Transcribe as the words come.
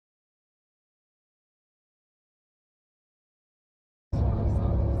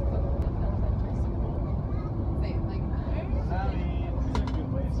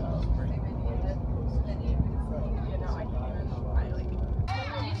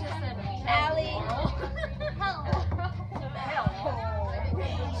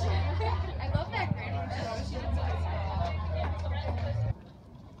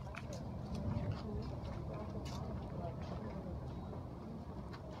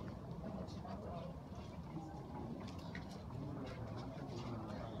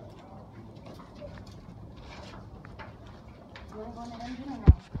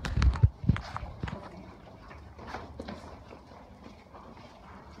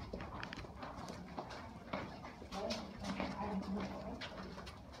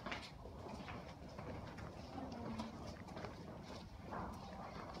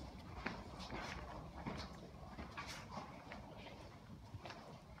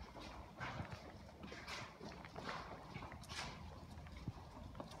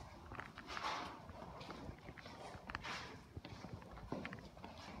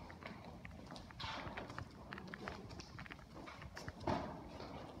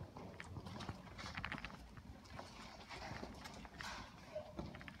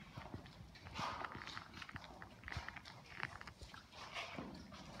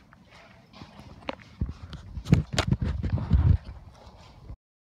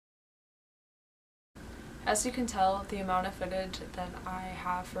As you can tell, the amount of footage that I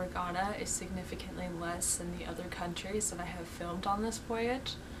have for Ghana is significantly less than the other countries that I have filmed on this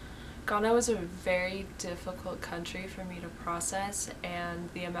voyage. Ghana was a very difficult country for me to process, and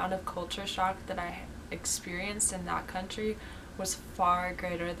the amount of culture shock that I experienced in that country was far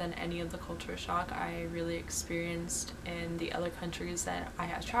greater than any of the culture shock I really experienced in the other countries that I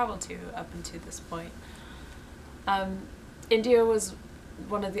have traveled to up until this point. India was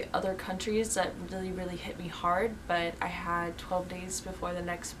one of the other countries that really hit me hard, but I had 12 days before the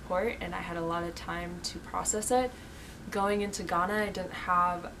next port and I had a lot of time to process it. Going into Ghana, I didn't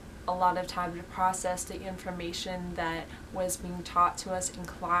have a lot of time to process the information that was being taught to us in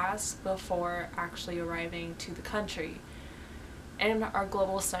class before actually arriving to the country. In our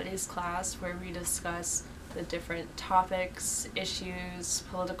global studies class, where we discuss the different topics, issues,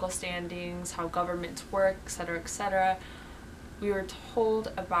 political standings, how governments work, etc., we were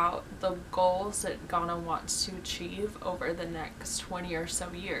told about the goals that Ghana wants to achieve over the next 20 or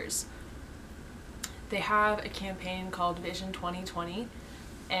so years. They have a campaign called Vision 2020,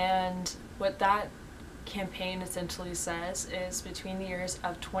 and what that campaign essentially says is between the years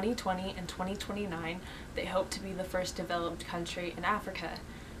of 2020 and 2029, they hope to be the first developed country in Africa.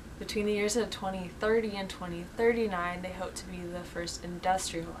 Between the years of 2030 and 2039, they hope to be the first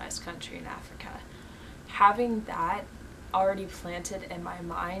industrialized country in Africa. Having that already planted in my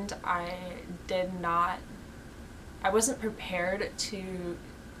mind, I wasn't prepared to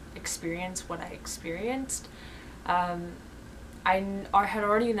experience what I experienced. I had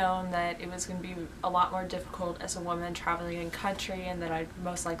already known that it was going to be a lot more difficult as a woman traveling in country and that I'd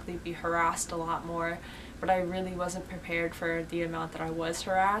most likely be harassed a lot more, but I really wasn't prepared for the amount that I was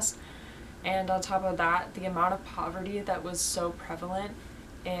harassed. And on top of that, the amount of poverty that was so prevalent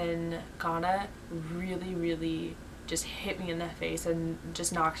in Ghana really just hit me in the face and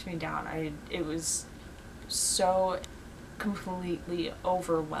just knocked me down. It was so completely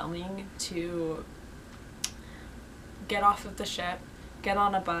overwhelming to get off of the ship, get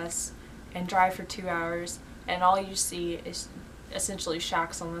on a bus, and drive for 2 hours, and all you see is essentially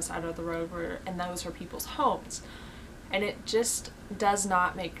shacks on the side of the road, and those are people's homes. And it just does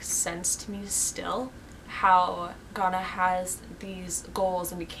not make sense to me still how Ghana has these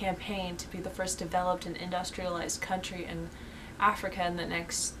goals and a campaign to be the first developed and industrialized country in Africa in the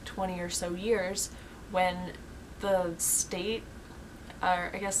next 20 or so years, when the state,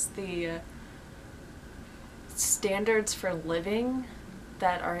 or I guess the standards for living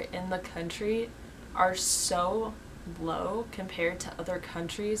that are in the country are so low compared to other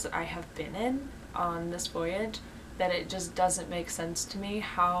countries that I have been in on this voyage, that it just doesn't make sense to me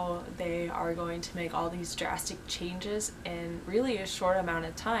how they are going to make all these drastic changes in really a short amount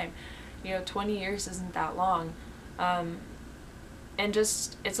of time. 20 years isn't that long. And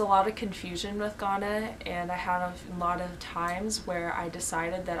just, it's a lot of confusion with Ghana, and I had a lot of times where I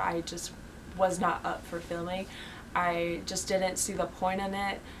decided that I just was not up for filming. I just didn't see the point in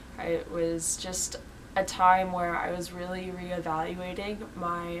it. It was just a time where I was really reevaluating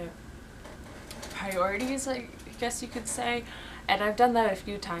my priorities, I guess you could say, and I've done that a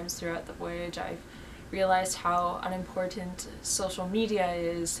few times throughout the voyage. I've realized how unimportant social media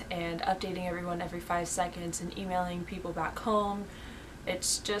is, and updating everyone every 5 seconds and emailing people back home.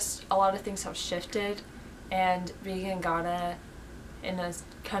 It's just, a lot of things have shifted, and being in Ghana, in a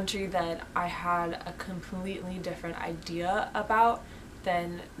country that I had a completely different idea about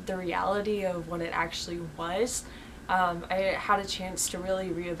than the reality of what it actually was, I had a chance to really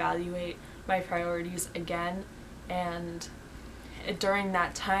reevaluate my priorities again, and during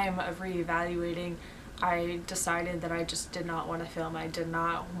that time of reevaluating, I decided that I just did not want to film. I did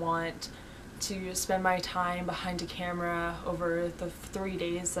not want to spend my time behind a camera over the 3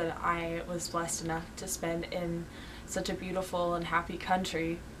 days that I was blessed enough to spend in such a beautiful and happy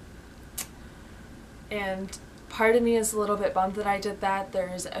country. And part of me is a little bit bummed that I did that.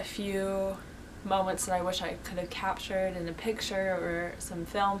 There's a few moments that I wish I could have captured in a picture or some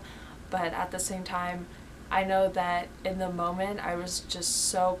film, but at the same time, I know that in the moment I was just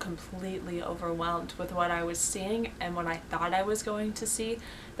so completely overwhelmed with what I was seeing and what I thought I was going to see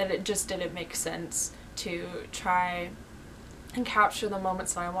that it just didn't make sense to try and capture the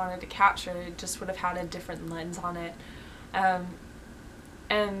moments that I wanted to capture. It just would have had a different lens on it.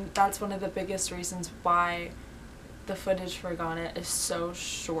 And that's one of the biggest reasons why the footage for Ghana is so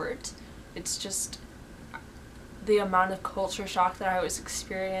short. It's just the amount of culture shock that I was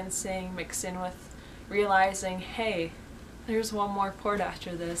experiencing mixed in with realizing, hey, there's one more port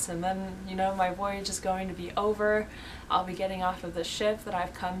after this, and then, you know, my voyage is going to be over. I'll be getting off of the ship that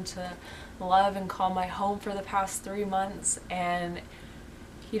I've come to love and call my home for the past 3 months, and,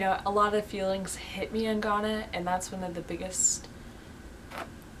 you know, a lot of feelings hit me in Ghana, and that's one of the biggest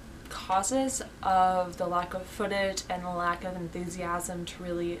causes of the lack of footage and the lack of enthusiasm to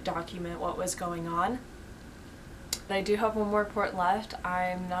really document what was going on. But I do have one more port left.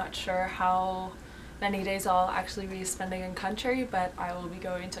 I'm not sure how many days I'll actually be spending in country, but I will be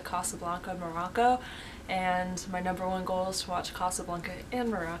going to Casablanca, Morocco, and my number one goal is to watch Casablanca in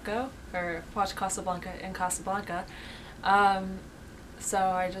Morocco, or watch Casablanca in Casablanca. So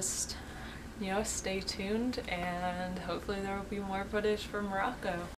I just, you know, stay tuned, and hopefully there will be more footage from Morocco.